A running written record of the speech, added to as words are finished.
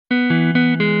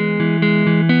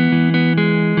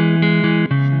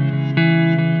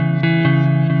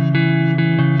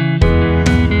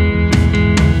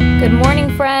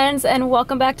and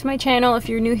welcome back to my channel. If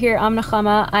you're new here, I'm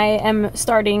Nechama. I am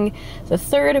starting the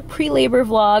third pre-labor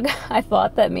vlog. I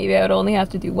thought that maybe I would only have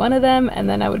to do one of them and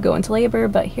then I would go into labor,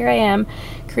 but here I am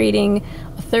creating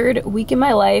a third week in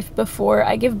my life before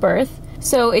I give birth.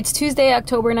 So it's Tuesday,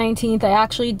 October 19th. I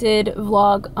actually did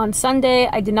vlog on Sunday.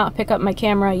 I did not pick up my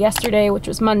camera yesterday, which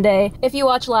was Monday. If you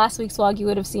watched last week's vlog, you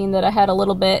would have seen that I had a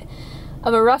little bit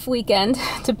of a rough weekend,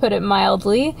 to put it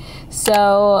mildly.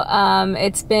 So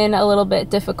it's been a little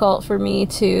bit difficult for me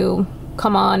to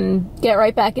come on and get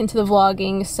right back into the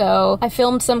vlogging. So I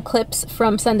filmed some clips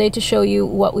from Sunday to show you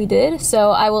what we did.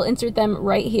 So I will insert them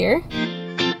right here.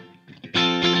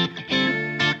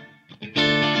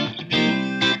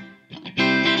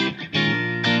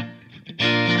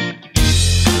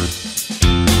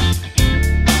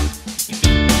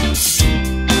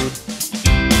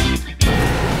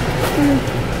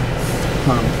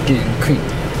 Pumpkin cream.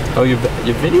 Oh, you're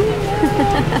videoing?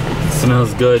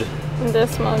 Smells good. It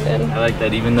does smell good. I like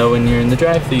that. Even though when you're in the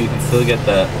drive-thru, you can still get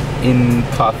the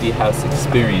in-coffee house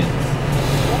experience.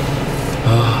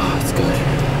 Oh, it's good.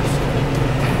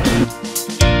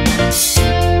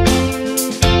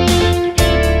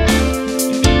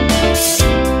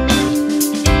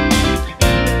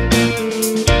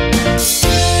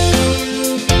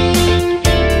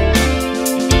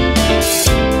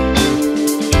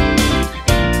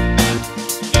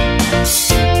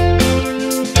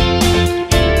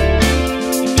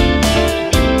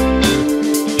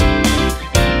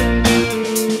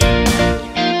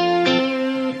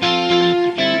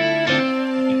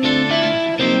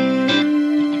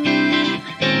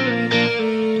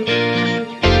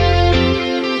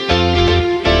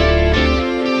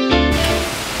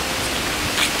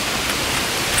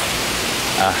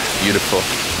 Beautiful,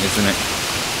 isn't it?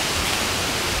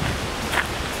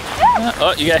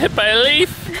 Oh, you got hit by a leaf!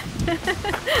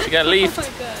 You got leafed. Oh my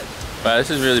god. Wow, this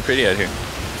is really pretty out here.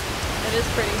 It is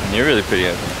pretty. And you're really pretty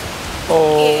out here.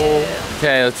 Oh. Ew.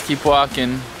 Okay, let's keep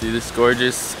walking through this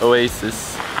gorgeous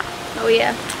oasis. Oh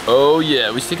yeah. Oh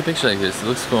yeah, we should take a picture like this. It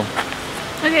looks cool.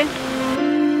 Okay.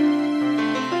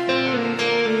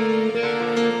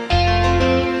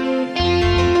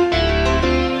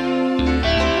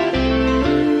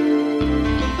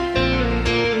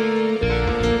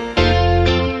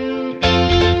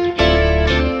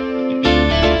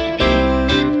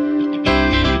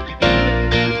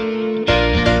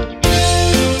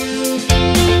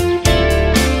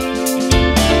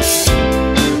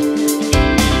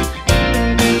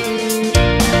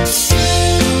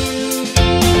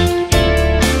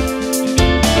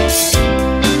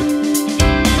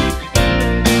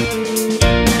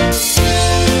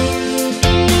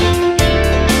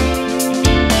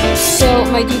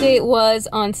 My due date was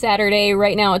on Saturday.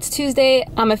 Right now it's Tuesday.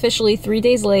 I'm officially 3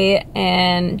 days late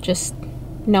and just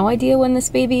no idea when this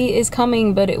baby is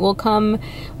coming, but it will come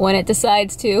when it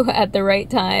decides to at the right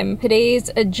time.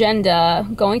 Today's agenda,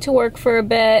 going to work for a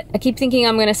bit. I keep thinking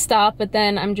I'm gonna stop, but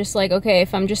then I'm just like, okay,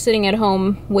 if I'm just sitting at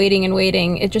home waiting and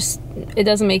waiting, it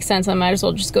doesn't make sense. I might as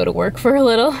well just go to work for a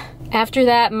little. After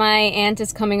that, my aunt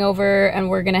is coming over and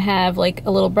we're gonna have like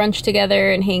a little brunch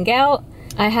together and hang out.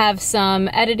 I have some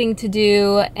editing to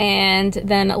do, and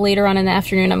then later on in the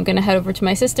afternoon I'm gonna head over to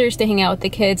my sister's to hang out with the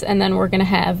kids, and then we're gonna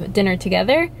have dinner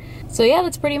together. So yeah,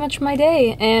 that's pretty much my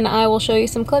day, and I will show you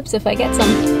some clips if I get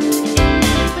some.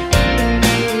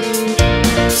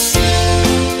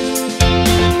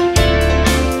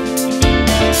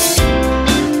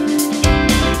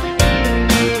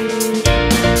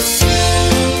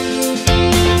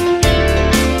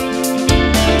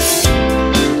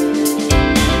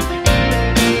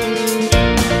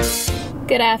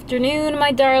 Good afternoon,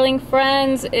 my darling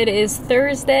friends. It is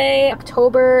Thursday,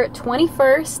 October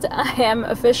 21st. I am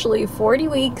officially 40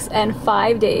 weeks and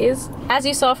 5 days. As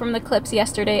you saw from the clips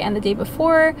yesterday and the day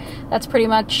before, that's pretty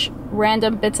much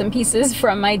random bits and pieces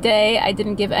from my day. I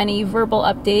didn't give any verbal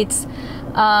updates.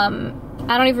 I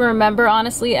don't even remember,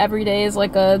 honestly. Every day is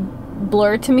like a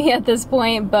blur to me at this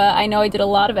point, but I know I did a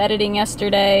lot of editing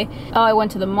yesterday. Oh, I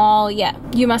went to the mall. Yeah,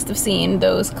 you must have seen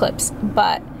those clips,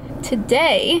 but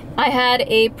today, I had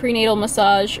a prenatal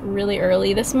massage really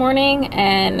early this morning,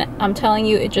 and I'm telling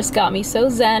you, it just got me so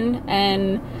zen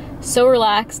and so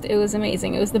relaxed. It was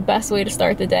amazing. It was the best way to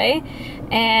start the day.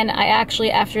 And I actually,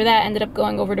 after that, ended up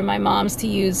going over to my mom's to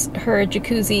use her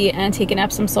jacuzzi and take an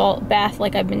Epsom salt bath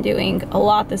like I've been doing a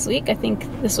lot this week. I think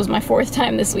this was my 4th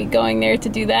time this week going there to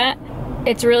do that.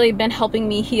 It's really been helping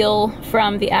me heal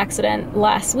from the accident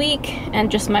last week, and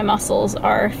just my muscles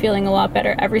are feeling a lot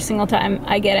better every single time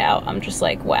I get out. I'm just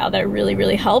like, wow, that really,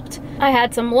 really helped. I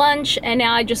had some lunch, and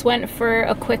now I just went for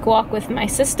a quick walk with my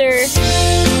sister.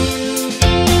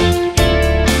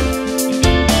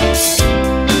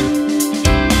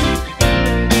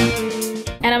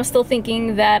 I'm still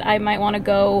thinking that I might want to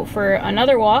go for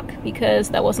another walk because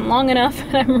that wasn't long enough.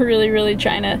 I'm really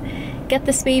trying to get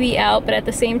this baby out, but at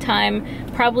the same time,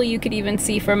 probably you could even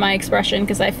see from my expression,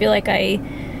 because I feel like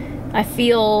I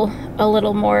feel a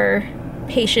little more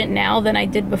patient now than I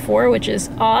did before, which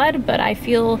is odd, but I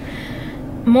feel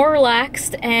more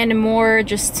relaxed and more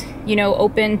just, you know,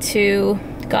 open to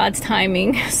God's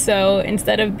timing. So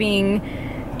instead of being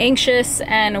anxious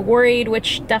and worried,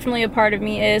 which definitely a part of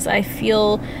me is, I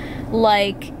feel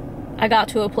like I got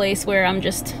to a place where I'm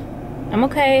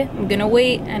okay, I'm gonna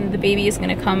wait, and the baby is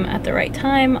gonna come at the right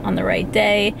time, on the right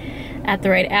day, at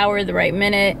the right hour, the right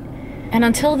minute. And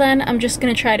until then, I'm just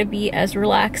gonna try to be as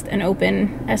relaxed and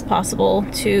open as possible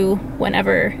to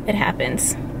whenever it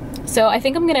happens. So I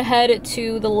think I'm gonna head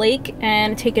to the lake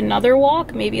and take another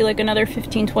walk, maybe like another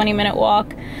 15-20 minute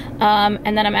walk.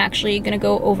 And then I'm actually gonna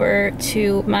go over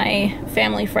to my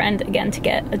family friend again to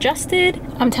get adjusted.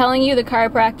 I'm telling you, the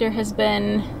chiropractor has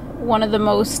been one of the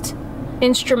most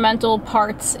instrumental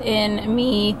parts in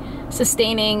me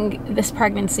sustaining this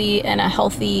pregnancy in a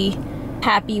healthy,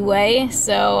 happy way.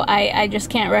 So I just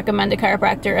can't recommend a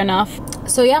chiropractor enough.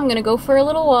 So yeah, I'm gonna go for a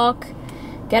little walk,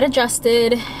 get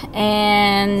adjusted,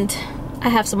 and I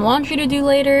have some laundry to do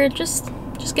later. Just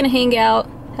gonna hang out,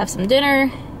 have some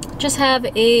dinner, just have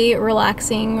a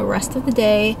relaxing rest of the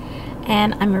day.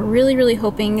 And I'm really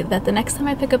hoping that the next time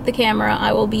I pick up the camera,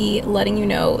 I will be letting you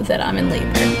know that I'm in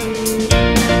labor.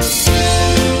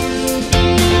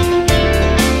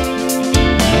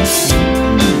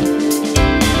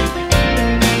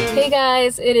 Hey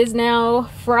guys, it is now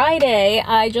Friday.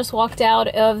 I just walked out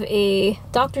of a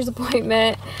doctor's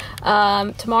appointment.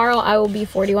 Tomorrow I will be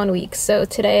 41 weeks. So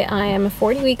today I am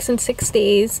 40 weeks and 6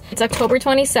 days. It's October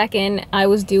 22nd. I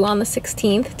was due on the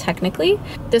 16th, technically.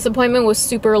 This appointment was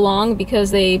super long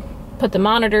because they put the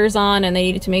monitors on and they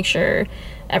needed to make sure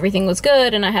everything was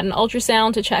good, and I had an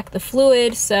ultrasound to check the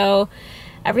fluid, so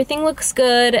everything looks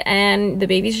good and the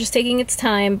baby's just taking its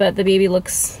time, but the baby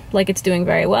looks like it's doing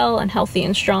very well and healthy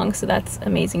and strong, so that's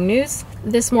amazing news.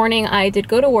 This morning I did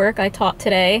go to work. I taught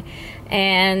today,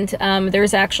 and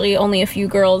there's actually only a few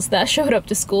girls that showed up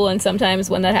to school, and sometimes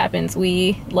when that happens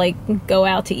we like go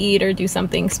out to eat or do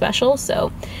something special,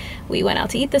 so we went out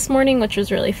to eat this morning, which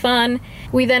was really fun.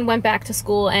 We then went back to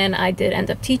school and I did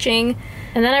end up teaching,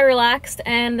 and then I relaxed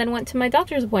and then went to my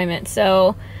doctor's appointment.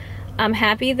 So I'm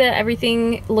happy that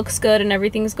everything looks good and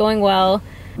everything's going well.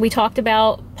 We talked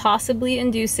about possibly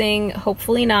inducing,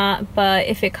 hopefully not, but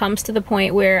if it comes to the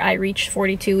point where I reach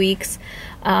 42 weeks,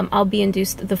 I'll be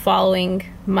induced the following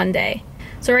Monday.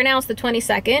 So right now it's the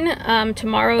 22nd.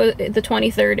 Tomorrow, the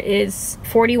 23rd, is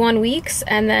 41 weeks,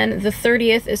 and then the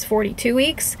 30th is 42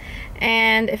 weeks.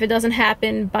 And if it doesn't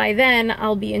happen by then,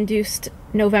 I'll be induced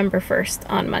November 1st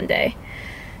on Monday.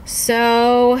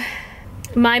 So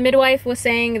my midwife was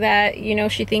saying that, you know,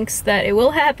 she thinks that it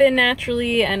will happen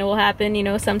naturally and it will happen, you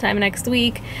know, sometime next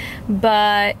week,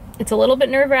 but it's a little bit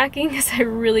nerve-wracking because I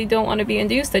really don't want to be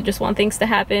induced. I just want things to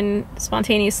happen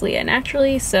spontaneously and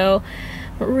naturally. So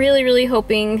really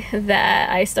hoping that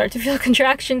I start to feel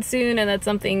contractions soon and that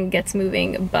something gets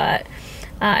moving, but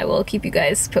I will keep you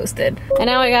guys posted. And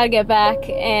now I gotta get back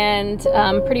and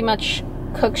pretty much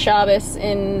cook Shabbos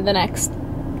in the next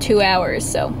 2 hours.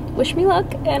 So wish me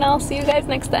luck, and I'll see you guys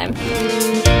next time.